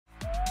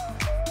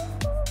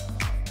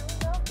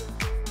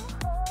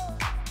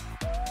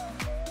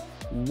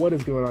What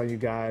is going on, you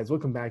guys?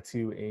 Welcome back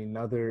to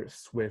another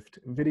Swift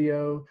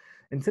video.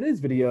 In today's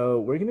video,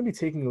 we're going to be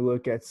taking a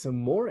look at some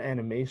more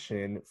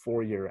animation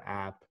for your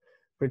app.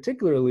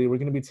 Particularly, we're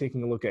going to be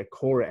taking a look at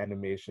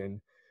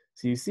CoreAnimation.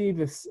 So you see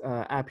this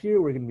app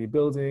here we're going to be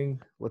building.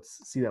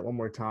 Let's see that one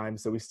more time.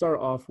 So we start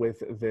off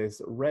with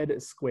this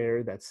red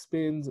square that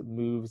spins,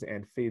 moves,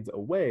 and fades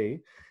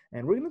away.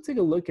 And we're going to take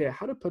a look at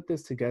how to put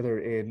this together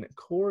in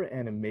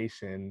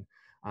CoreAnimation,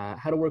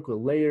 how to work with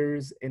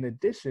layers, in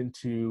addition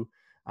to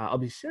I'll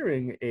be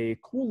sharing a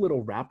cool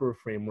little wrapper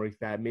framework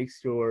that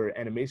makes your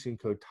animation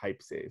code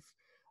type safe.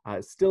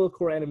 Still a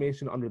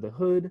CoreAnimation under the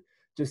hood,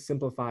 just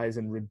simplifies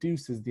and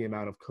reduces the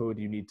amount of code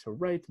you need to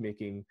write,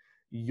 making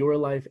your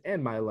life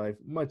and my life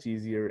much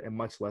easier and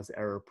much less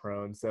error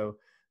prone. So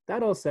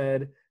that all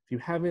said, if you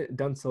haven't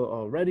done so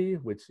already,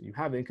 which you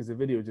haven't because the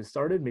video just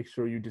started, make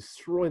sure you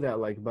destroy that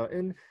like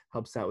button.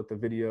 Helps out with the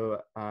video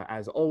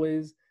as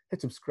always. Hit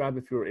subscribe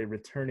if you're a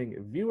returning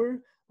viewer.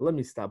 Let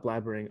me stop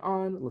blabbering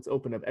on. Let's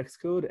open up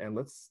Xcode and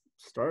let's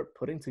start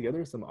putting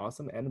together some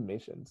awesome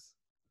animations.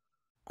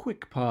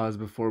 Quick pause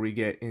before we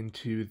get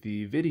into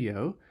the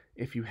video.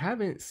 If you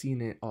haven't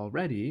seen it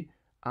already,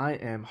 I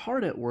am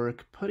hard at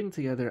work putting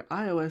together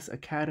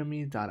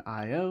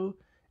iOSacademy.io,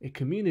 a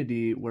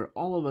community where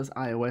all of us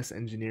iOS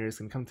engineers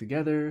can come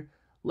together,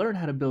 learn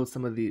how to build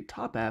some of the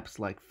top apps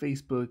like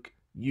Facebook,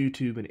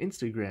 YouTube, and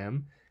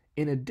Instagram,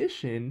 in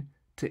addition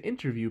to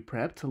interview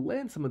prep to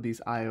land some of these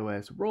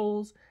iOS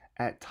roles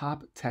at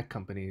top tech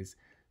companies.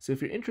 So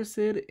if you're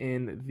interested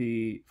in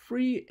the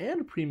free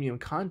and premium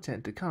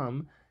content to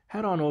come,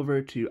 head on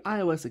over to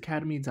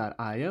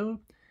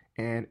iOSacademy.io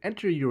and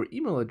enter your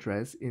email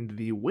address in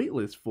the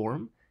waitlist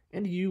form,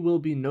 and you will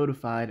be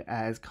notified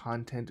as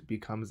content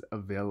becomes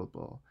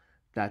available.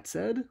 That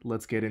said,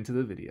 let's get into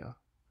the video.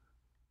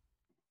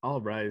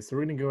 All right, so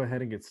we're going to go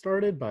ahead and get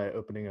started by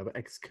opening up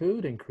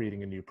Xcode and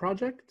creating a new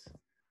project.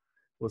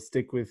 We'll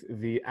stick with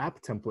the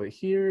app template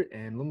here,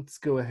 and let's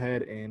go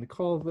ahead and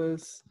call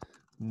this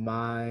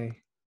my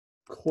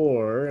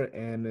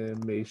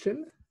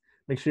CoreAnimation.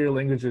 Make sure your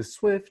language is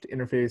Swift,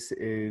 interface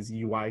is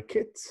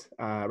UIKit,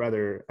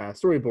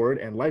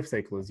 storyboard, and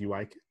lifecycle is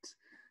UIKit.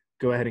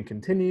 Go ahead and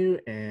continue,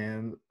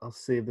 and I'll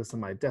save this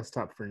on my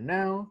desktop for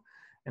now.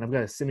 And I've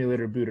got a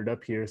simulator booted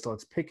up here, so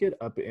let's pick it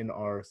up in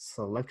our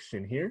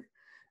selection here.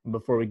 And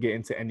before we get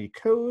into any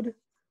code,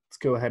 let's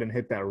go ahead and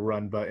hit that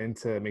run button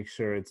to make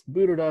sure it's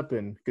booted up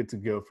and good to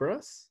go for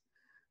us.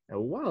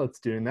 Now, while it's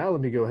doing that, let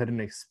me go ahead and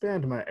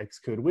expand my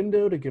Xcode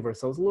window to give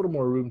ourselves a little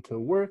more room to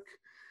work.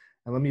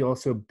 And let me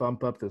also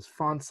bump up this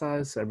font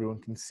size so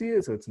everyone can see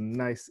it, so it's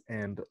nice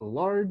and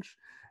large.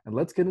 And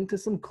let's get into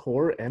some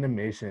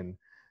CoreAnimation.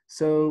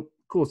 So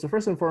cool, so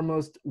first and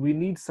foremost, we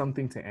need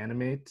something to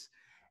animate.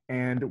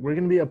 And we're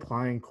gonna be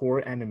applying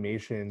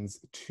CoreAnimations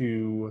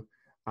to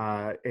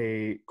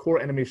a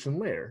CoreAnimation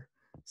layer.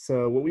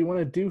 So what we want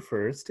to do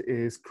first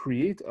is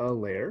create a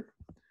layer.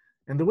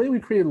 And the way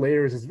we create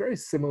layers is very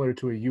similar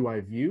to a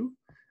UI view,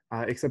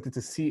 except it's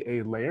a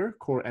CA layer,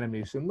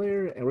 CoreAnimation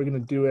layer. And we're going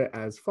to do it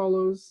as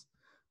follows.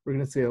 We're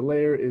going to say a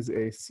layer is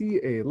a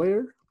CA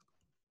layer.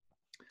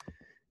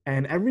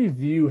 And every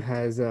view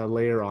has a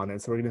layer on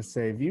it. So we're going to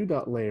say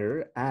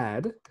view.layer,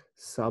 add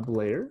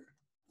sublayer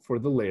for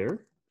the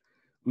layer.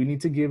 We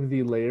need to give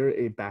the layer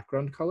a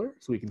background color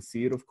so we can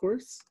see it, of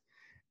course.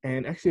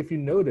 And actually, if you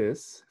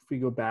notice, if we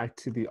go back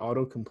to the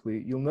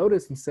autocomplete, you'll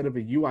notice instead of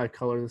a UI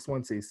color, this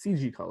one's a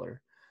CG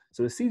color.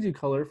 So a CG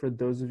color, for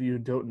those of you who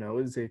don't know,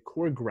 is a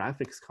core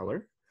graphics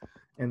color.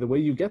 And the way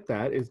you get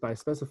that is by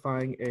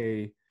specifying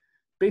a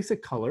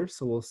basic color.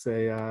 So we'll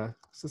say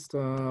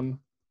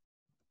system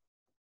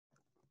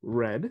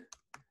red,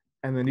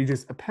 and then you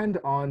just append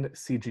on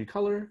CG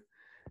color.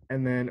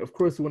 And then, of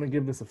course, we want to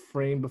give this a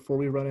frame before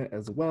we run it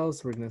as well.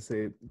 So we're going to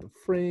say the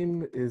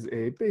frame is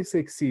a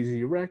basic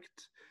CG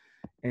rect.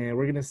 And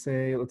we're going to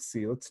say, let's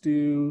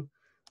do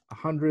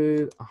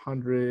 100,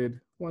 100,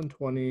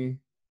 120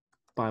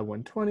 by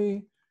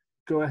 120.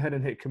 Go ahead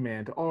and hit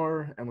Command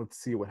R, and let's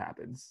see what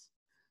happens.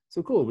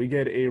 So cool, we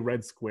get a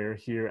red square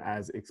here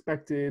as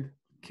expected.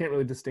 Can't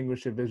really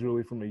distinguish it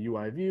visually from a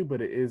UI view,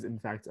 but it is in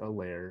fact a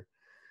layer.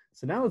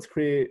 So now let's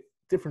create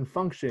different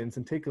functions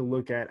and take a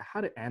look at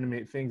how to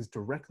animate things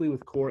directly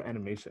with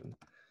CoreAnimation.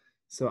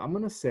 So I'm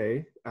going to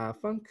say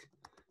func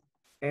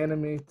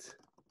animate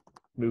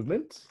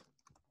movement.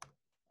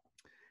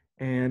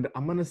 And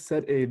I'm going to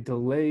set a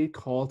delay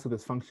call to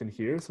this function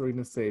here. So we're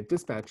going to say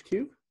dispatch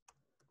queue,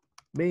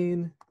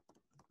 main,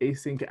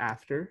 async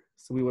after.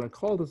 So we want to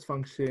call this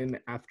function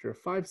after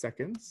 5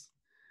 seconds.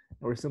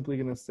 And we're simply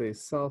going to say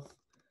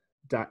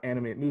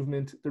self.animate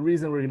movement. The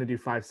reason we're going to do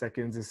 5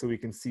 seconds is so we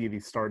can see the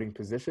starting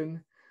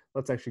position.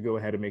 Let's actually go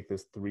ahead and make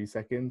this 3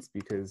 seconds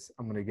because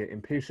I'm going to get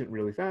impatient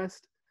really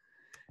fast.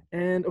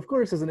 And of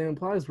course, as the name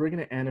implies, we're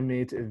going to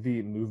animate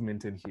the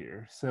movement in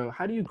here. So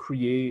how do you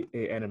create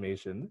an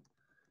animation?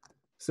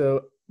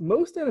 So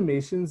most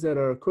animations that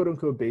are quote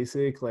unquote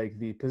basic, like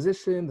the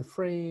position, the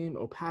frame,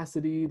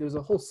 opacity, there's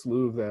a whole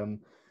slew of them.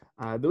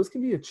 Those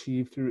can be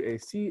achieved through a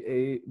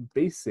CA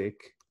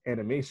basic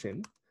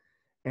animation.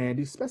 and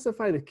you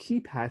specify the key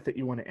path that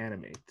you want to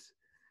animate.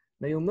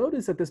 Now you'll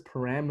notice that this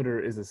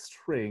parameter is a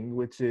string,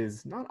 which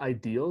is not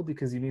ideal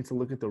because you need to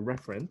look at the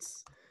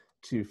reference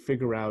to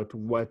figure out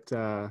what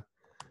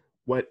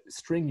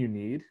string you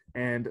need.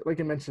 And like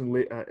I mentioned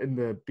in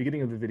the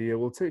beginning of the video,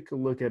 we'll take a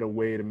look at a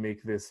way to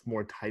make this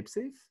more type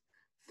safe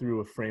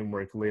through a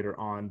framework later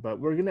on, but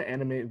we're gonna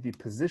animate the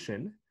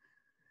position,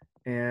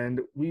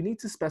 and we need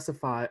to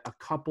specify a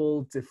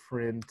couple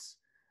different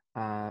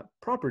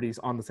properties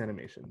on this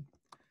animation.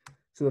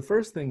 So the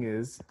first thing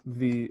is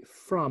the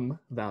from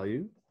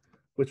value,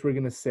 which we're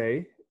gonna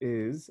say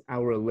is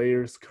our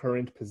layer's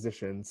current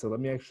position. So let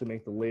me actually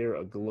make the layer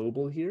a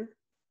global here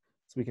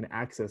so we can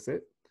access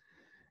it.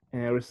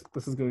 And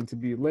this is going to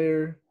be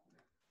layer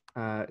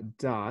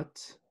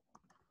dot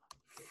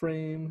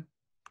frame.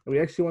 And we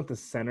actually want the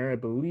center. I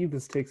believe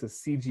this takes a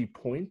CG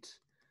point.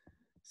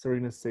 So we're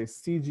going to say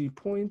CG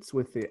points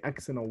with the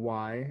X and a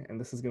Y. And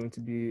this is going to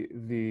be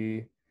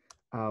the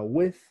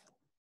width,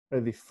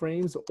 or the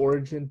frame's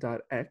origin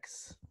dot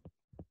X.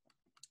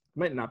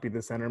 Might not be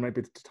the center, might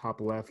be the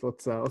top left.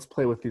 Let's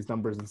play with these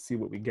numbers and see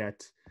what we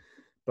get.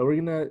 But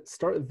we're going to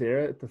start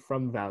there at the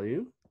from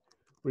value.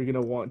 We're going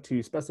to want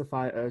to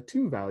specify a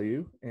to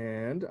value,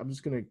 and I'm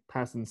just going to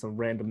pass in some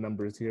random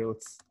numbers here.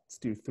 Let's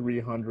do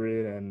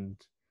 300 and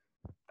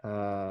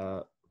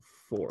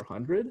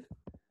 400.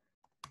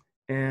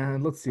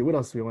 And let's see, what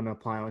else do we want to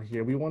apply on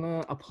here? We want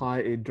to apply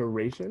a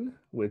duration,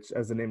 which,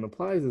 as the name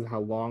implies, is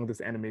how long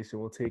this animation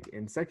will take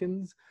in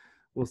seconds.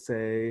 Let's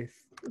say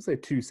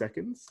 2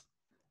 seconds.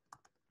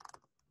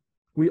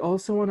 We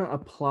also want to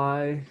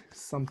apply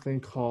something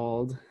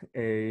called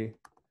a,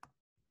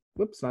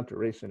 whoops, not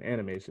duration,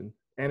 animation,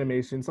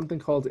 something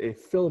called a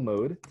fill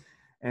mode.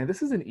 And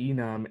this is an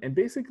enum. And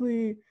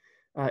basically,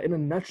 in a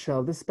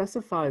nutshell, this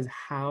specifies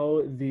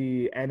how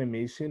the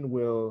animation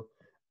will,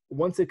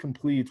 once it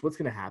completes, what's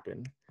going to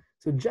happen.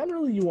 So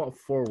generally, you want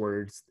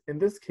forwards. In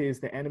this case,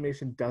 the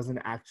animation doesn't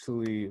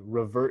actually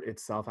revert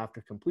itself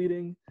after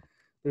completing.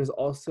 There's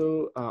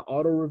also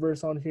auto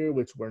reverse on here,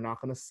 which we're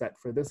not going to set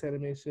for this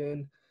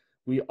animation.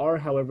 We are,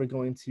 however,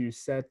 going to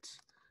set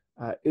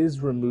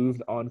is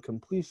removed on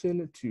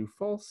completion to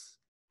false.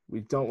 We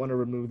don't want to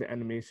remove the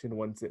animation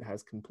once it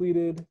has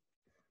completed.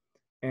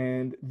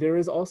 And there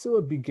is also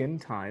a begin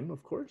time,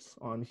 of course,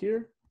 on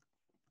here.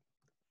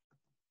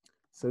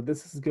 So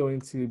this is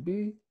going to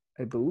be,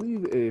 I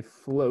believe, a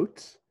float.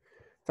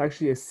 It's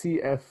actually a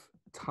CF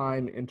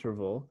time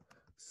interval.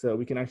 So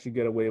we can actually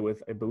get away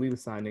with, I believe,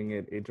 assigning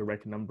it a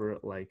direct number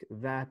like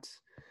that.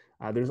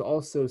 There's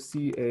also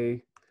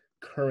CA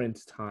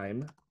current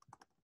time.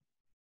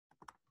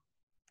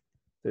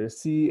 There's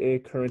CA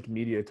current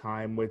media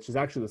time, which is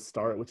actually the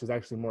start, which is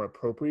actually more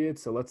appropriate.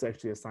 So let's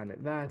actually assign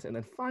it that. And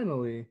then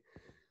finally,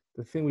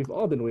 the thing we've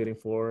all been waiting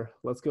for,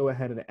 let's go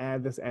ahead and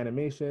add this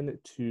animation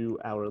to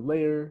our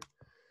layer.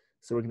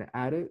 So we're going to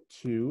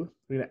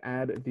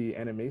add the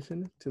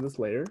animation to this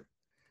layer.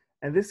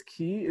 And this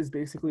key is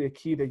basically a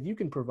key that you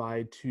can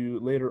provide to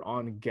later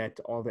on get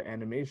all the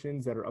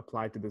animations that are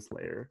applied to this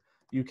layer.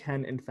 You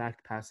can, in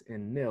fact, pass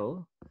in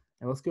nil.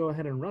 And let's go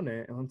ahead and run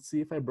it, and let's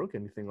see if I broke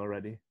anything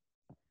already.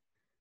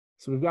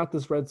 So we've got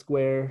this red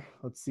square.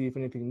 Let's see if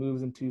anything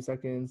moves in 2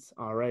 seconds.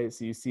 All right,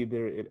 so you see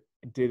there it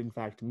did, in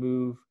fact,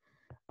 move.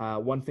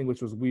 One thing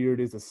which was weird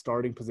is the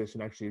starting position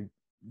actually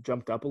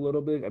jumped up a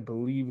little bit. I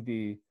believe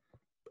the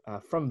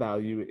from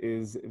value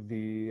is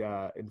the,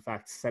 in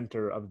fact,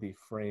 center of the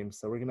frame.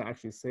 So we're going to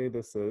actually say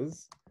this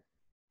is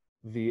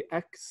the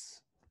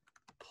X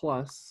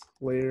plus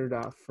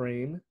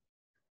layer.frame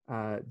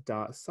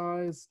dot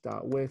size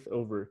dot width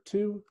over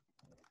 2.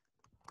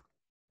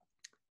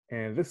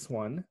 And this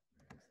one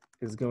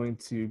is going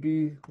to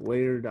be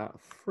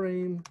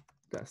layer.frame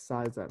dot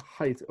size dot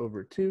height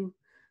over 2.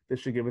 This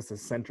should give us a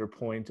center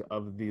point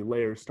of the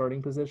layer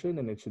starting position,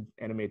 and it should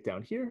animate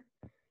down here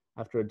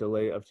after a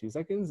delay of 2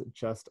 seconds,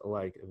 just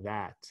like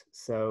that.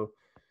 So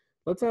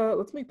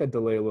let's make that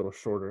delay a little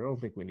shorter. I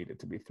don't think we need it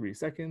to be 3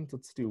 seconds.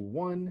 Let's do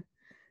 1.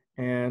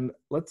 And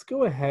let's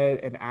go ahead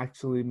and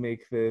actually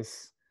make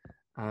this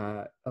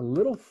a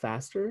little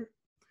faster.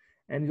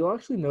 And you'll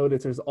actually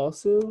notice there's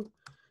also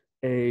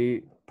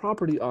a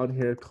property on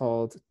here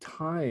called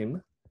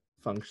time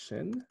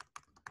function.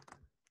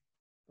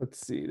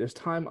 Let's see, there's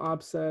time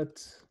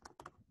offset.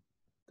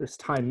 There's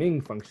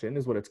timing function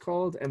is what it's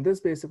called. And this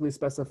basically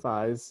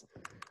specifies,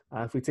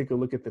 if we take a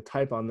look at the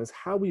type on this,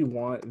 how we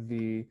want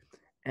the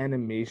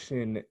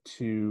animation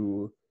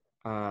to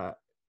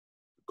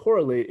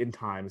correlate in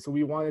time. So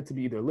we want it to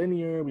be either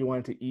linear, we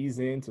want it to ease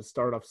in, to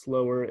start off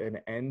slower and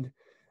end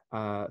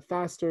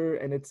faster.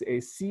 And it's a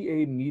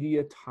CA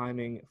media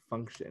timing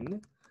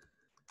function.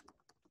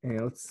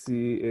 And let's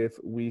see if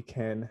we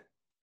can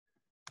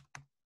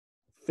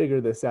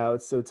figure this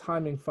out. So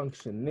timing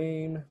function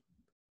name.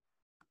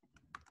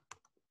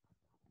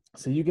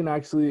 So you can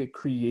actually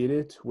create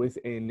it with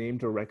a name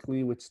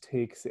directly, which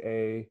takes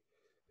I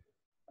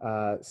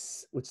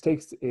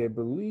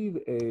believe,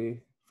 a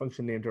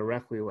function name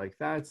directly like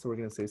that. So we're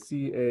going to say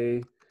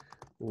CA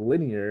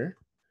linear.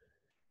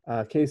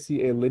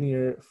 KCA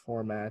linear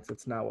format,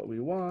 that's not what we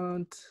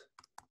want.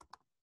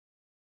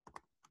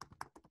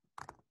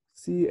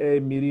 CA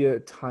media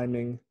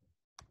timing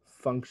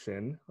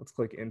function. Let's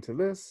click into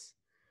this.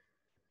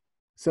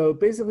 So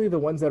basically the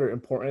ones that are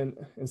important,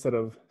 instead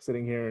of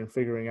sitting here and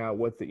figuring out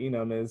what the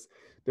enum is,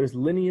 there's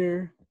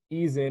linear,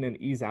 ease in,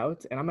 and ease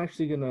out. And I'm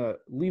actually gonna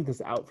leave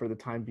this out for the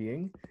time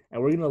being.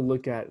 And we're gonna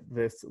look at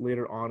this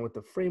later on with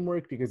the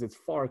framework because it's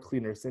far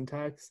cleaner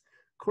syntax.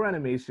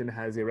 CoreAnimation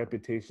has a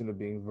reputation of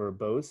being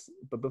verbose.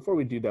 But before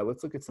we do that,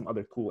 let's look at some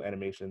other cool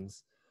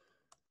animations.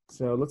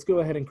 So let's go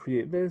ahead and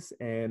create this,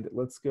 and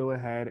let's go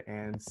ahead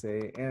and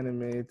say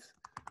animate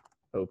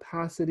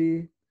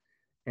opacity.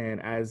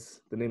 And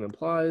as the name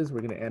implies,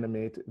 we're going to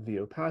animate the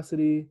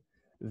opacity.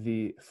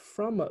 The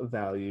from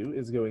value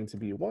is going to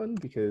be 1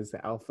 because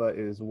the alpha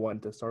is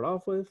 1 to start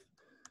off with.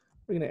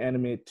 We're going to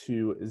animate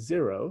to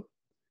 0,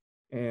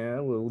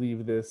 and we'll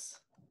leave this.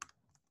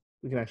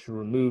 We can actually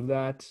remove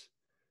that.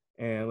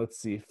 And let's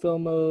see, fill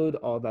mode,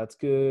 all that's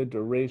good.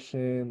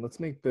 Duration,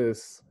 let's make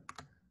this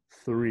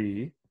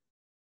 3.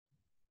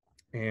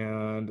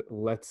 And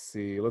let's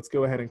see, let's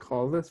go ahead and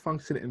call this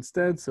function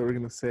instead. So we're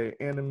going to say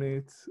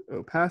animate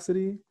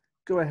opacity.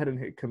 Go ahead and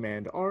hit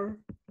Command R.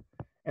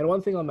 And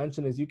one thing I'll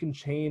mention is you can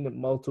chain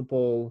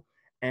multiple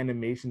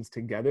animations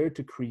together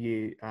to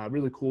create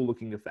really cool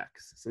looking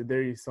effects. So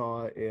there you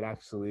saw it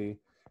actually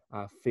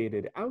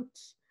faded out.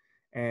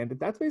 And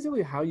that's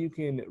basically how you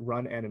can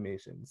run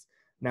animations.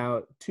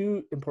 Now,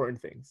 two important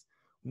things.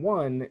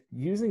 One,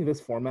 using this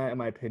format, in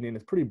my opinion,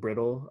 is pretty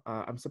brittle.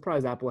 I'm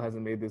surprised Apple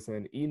hasn't made this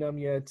in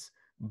enum yet,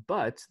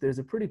 but there's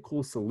a pretty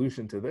cool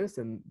solution to this,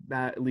 and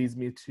that leads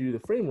me to the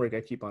framework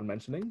I keep on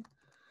mentioning.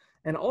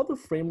 And all the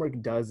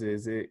framework does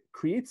is it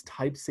creates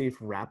type-safe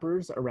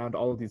wrappers around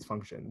all of these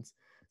functions.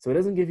 So it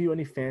doesn't give you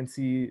any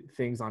fancy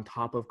things on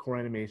top of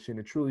CoreAnimation.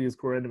 It truly is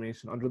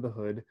CoreAnimation under the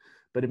hood,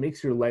 but it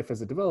makes your life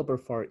as a developer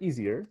far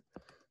easier.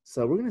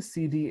 So we're going to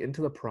cd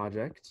into the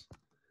project.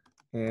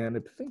 And I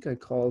think I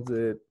called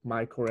it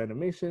my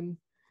CoreAnimation.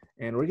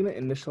 And we're going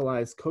to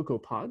initialize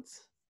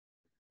CocoaPods.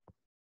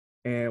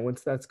 And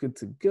once that's good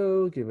to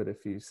go, give it a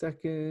few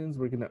seconds.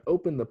 We're going to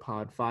open the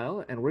pod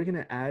file, and we're going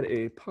to add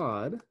a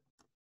pod.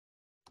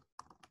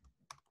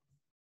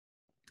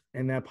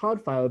 And that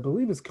pod file, I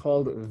believe, is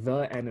called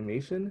the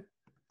animation,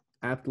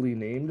 aptly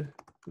named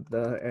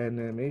the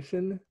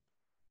animation.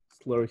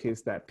 It's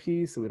lowercase that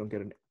p, so we don't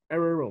get an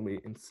error when we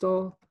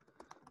install.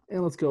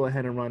 And let's go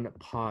ahead and run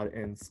pod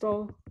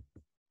install.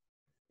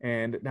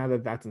 And now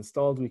that that's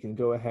installed, we can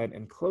go ahead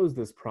and close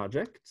this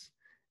project.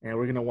 And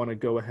we're going to want to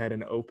go ahead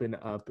and open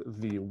up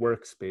the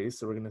workspace.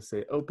 So we're going to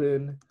say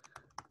open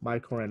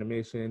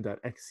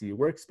mycoreanimation.xc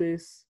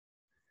workspace.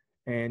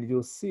 And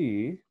you'll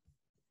see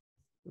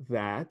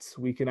that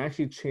we can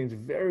actually change a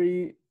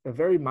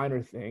very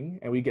minor thing,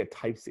 and we get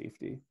type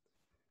safety.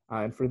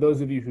 And for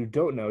those of you who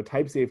don't know,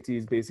 type safety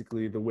is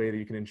basically the way that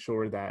you can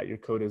ensure that your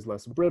code is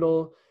less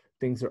brittle,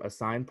 things are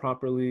assigned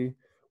properly.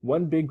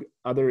 One big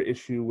other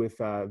issue with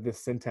this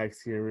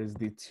syntax here is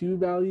the to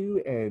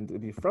value and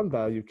the from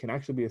value can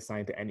actually be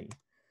assigned to any.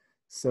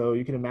 So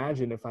you can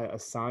imagine if I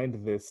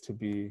assigned this to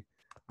be,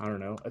 I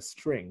don't know, a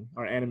string,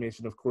 our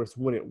animation of course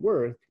wouldn't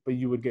work, but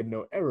you would get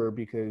no error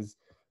because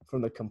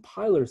from the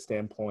compiler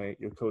standpoint,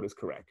 your code is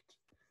correct.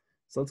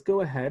 So let's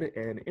go ahead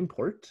and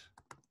import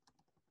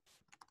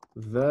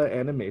the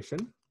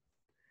animation.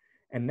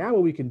 And now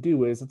what we can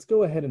do is let's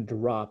go ahead and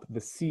drop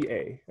the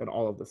CA and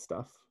all of this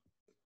stuff.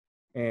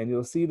 And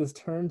you'll see this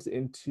turns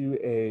into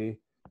a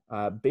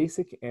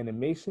basic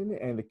animation,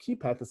 and the key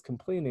path is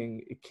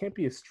complaining it can't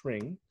be a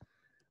string.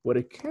 What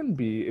it can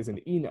be is an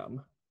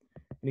enum.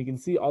 And you can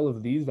see all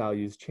of these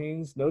values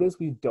changed. Notice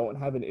we don't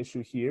have an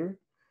issue here,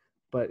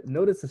 but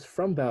notice this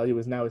from value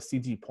is now a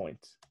CG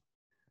point.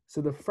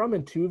 So the from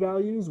and to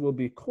values will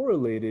be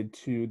correlated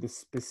to the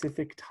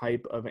specific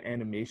type of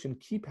animation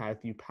key path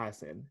you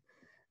pass in.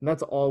 And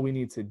that's all we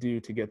need to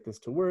do to get this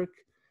to work.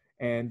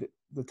 And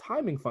the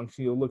timing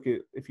function, you'll look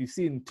at, if you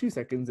see in 2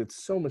 seconds,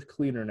 it's so much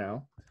cleaner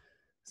now.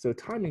 So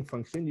timing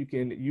function, you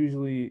can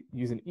usually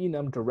use an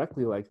enum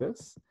directly like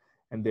this.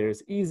 And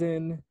there's ease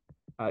in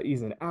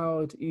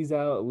out, ease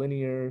out,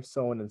 linear,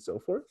 so on and so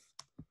forth.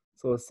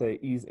 So let's say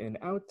ease in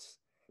out.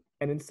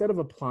 And instead of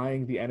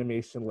applying the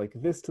animation like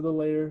this to the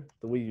layer,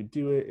 the way you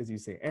do it is you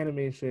say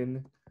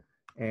animation,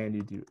 and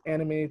you do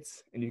animate,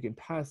 and you can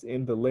pass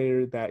in the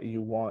layer that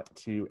you want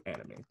to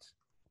animate,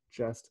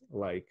 just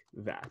like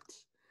that.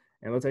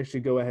 And let's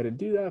actually go ahead and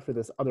do that for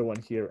this other one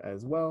here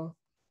as well.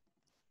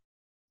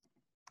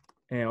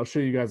 And I'll show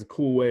you guys a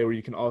cool way where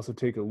you can also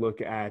take a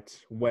look at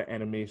what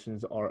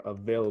animations are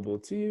available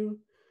to you.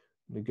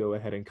 Let me go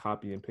ahead and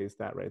copy and paste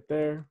that right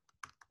there.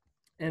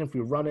 And if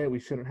we run it, we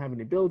shouldn't have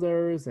any build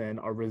errors, and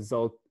our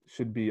result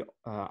should be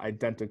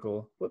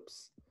identical.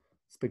 Whoops,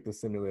 let's pick the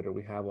simulator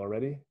we have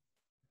already.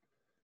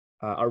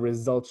 Our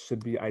results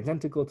should be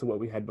identical to what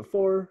we had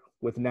before,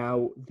 with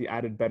now the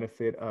added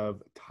benefit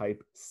of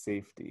type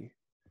safety.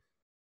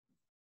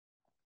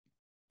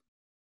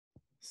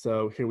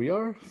 So here we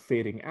are,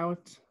 fading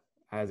out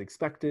as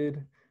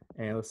expected.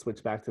 And let's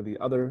switch back to the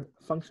other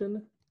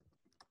function.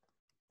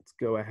 Let's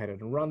go ahead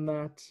and run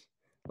that.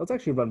 Let's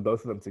actually run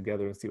both of them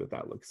together and see what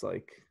that looks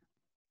like.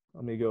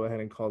 Let me go ahead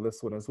and call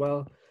this one as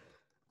well.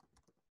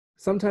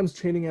 Sometimes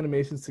chaining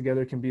animations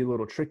together can be a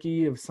little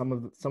tricky if some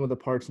of the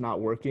parts not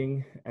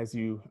working as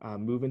you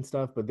move and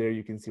stuff, but there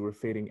you can see we're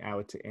fading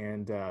out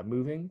and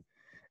moving.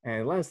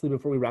 And lastly,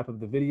 before we wrap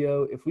up the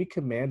video, if we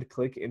command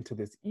click into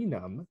this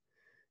enum,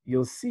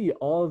 you'll see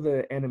all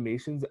the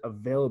animations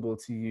available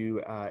to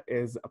you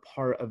as a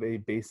part of a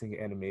basing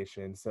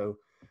animation. So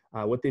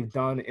what they've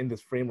done in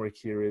this framework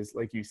here is,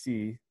 like you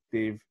see,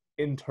 they've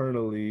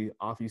internally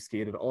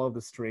obfuscated all of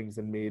the strings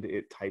and made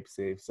it type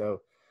safe.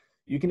 So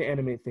you can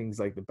animate things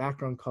like the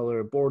background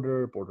color,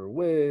 border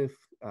width,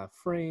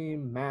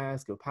 frame,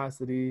 mask,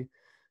 opacity,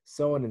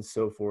 so on and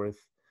so forth.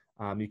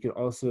 You can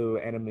also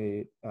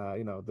animate,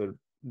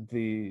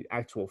 the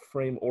actual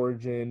frame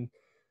origin,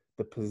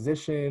 the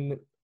position.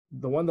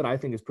 The one that I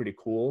think is pretty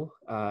cool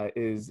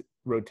is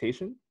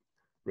rotation.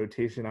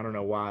 Rotation, I don't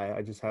know why.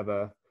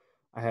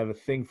 I have a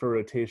thing for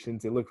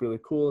rotations. They look really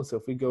cool. So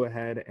if we go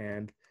ahead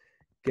and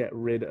get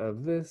rid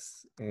of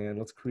this, and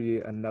let's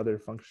create another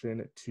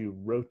function to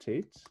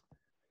rotate.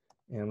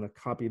 And I'm going to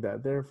copy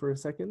that there for a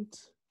second.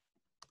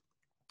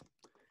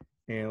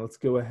 And let's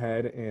go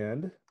ahead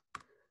and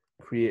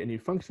create a new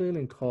function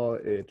and call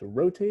it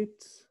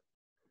rotate.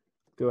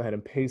 Go ahead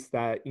and paste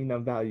that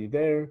enum value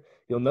there.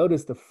 You'll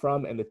notice the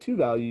from and the to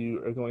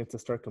value are going to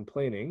start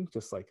complaining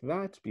just like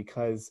that,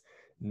 because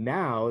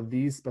now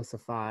these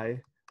specify,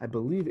 I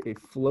believe, a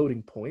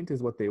floating point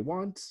is what they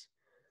want.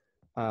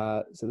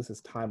 So this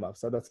is time up,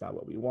 so that's not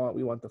what we want.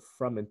 We want the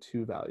from and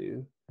to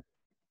value.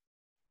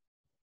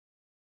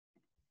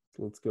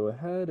 So let's go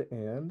ahead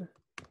and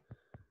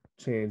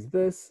change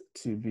this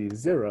to be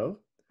 0.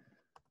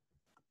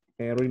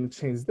 And we're going to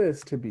change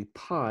this to be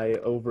pi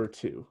over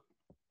 2.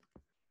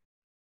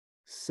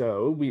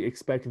 So we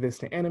expect this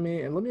to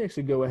animate, and let me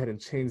actually go ahead and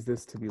change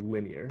this to be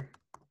linear.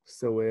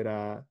 So it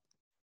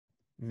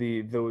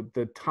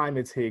the time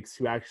it takes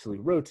to actually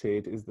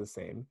rotate is the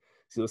same.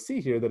 So you'll see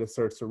here that it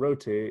starts to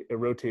rotate, it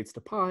rotates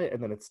to pi,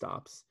 and then it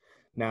stops.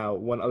 Now,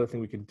 one other thing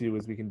we can do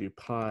is we can do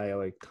pi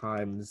like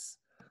times,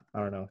 I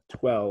don't know,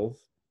 12.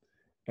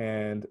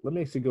 And let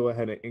me actually go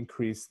ahead and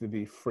increase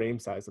the frame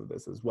size of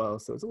this as well.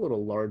 So it's a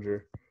little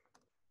larger.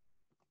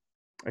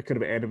 I could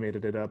have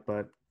animated it up,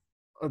 but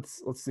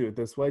let's do it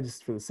this way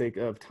just for the sake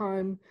of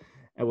time.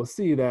 And we'll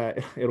see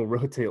that it'll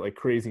rotate like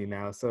crazy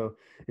now. So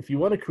if you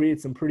want to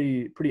create some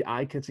pretty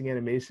eye-catching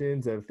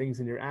animations of things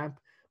in your app,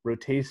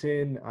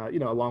 rotation,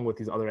 along with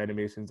these other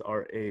animations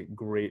are a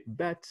great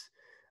bet.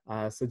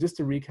 So just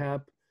to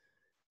recap,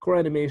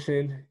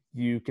 CoreAnimation,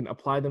 you can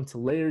apply them to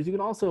layers. You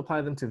can also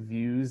apply them to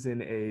views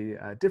in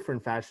a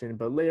different fashion,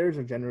 but layers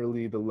are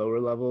generally the lower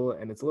level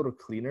and it's a little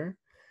cleaner.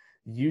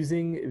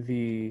 Using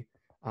the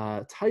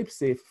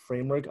type-safe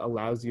framework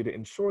allows you to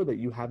ensure that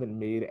you haven't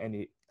made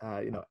any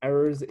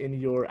errors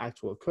in your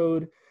actual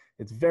code.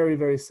 It's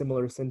very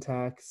similar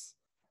syntax.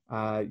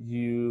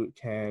 You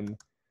can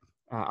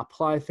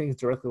apply things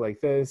directly like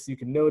this. You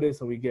can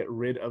notice when we get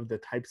rid of the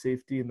type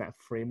safety in that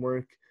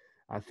framework,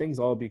 things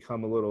all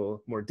become a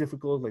little more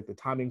difficult, like the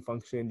timing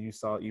function. You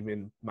saw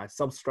even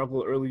myself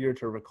struggle earlier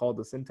to recall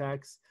the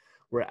syntax,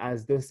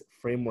 whereas this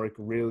framework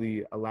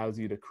really allows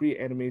you to create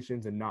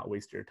animations and not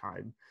waste your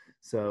time.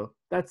 So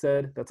that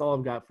said, that's all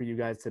I've got for you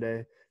guys today.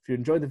 If you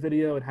enjoyed the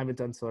video and haven't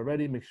done so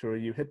already, make sure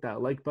you hit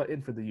that like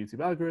button for the YouTube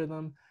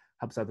algorithm.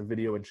 Helps out the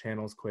video and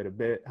channels quite a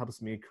bit.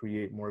 Helps me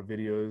create more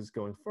videos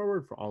going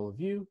forward for all of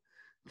you.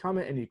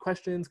 Comment any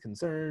questions,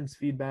 concerns,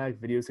 feedback,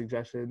 video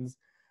suggestions.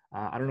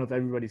 I don't know if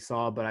everybody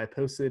saw, but I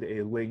posted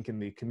a link in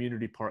the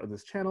community part of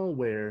this channel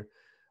where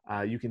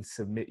you can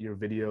submit your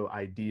video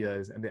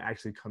ideas, and they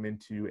actually come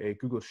into a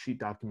Google Sheet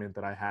document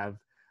that I have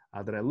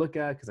that I look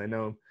at, because I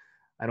know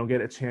I don't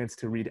get a chance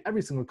to read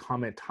every single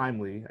comment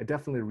timely. I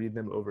definitely read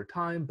them over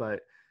time,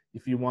 but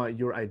if you want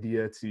your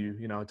idea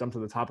to jump to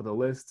the top of the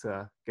list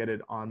to get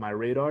it on my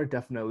radar,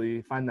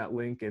 definitely find that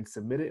link and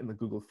submit it in the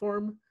Google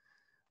form.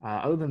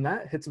 Other than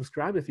that, hit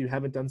subscribe if you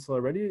haven't done so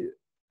already.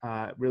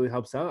 It really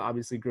helps out.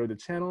 Obviously, grow the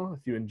channel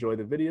if you enjoy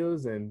the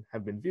videos and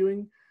have been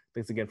viewing.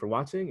 Thanks again for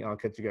watching, and I'll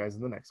catch you guys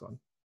in the next one.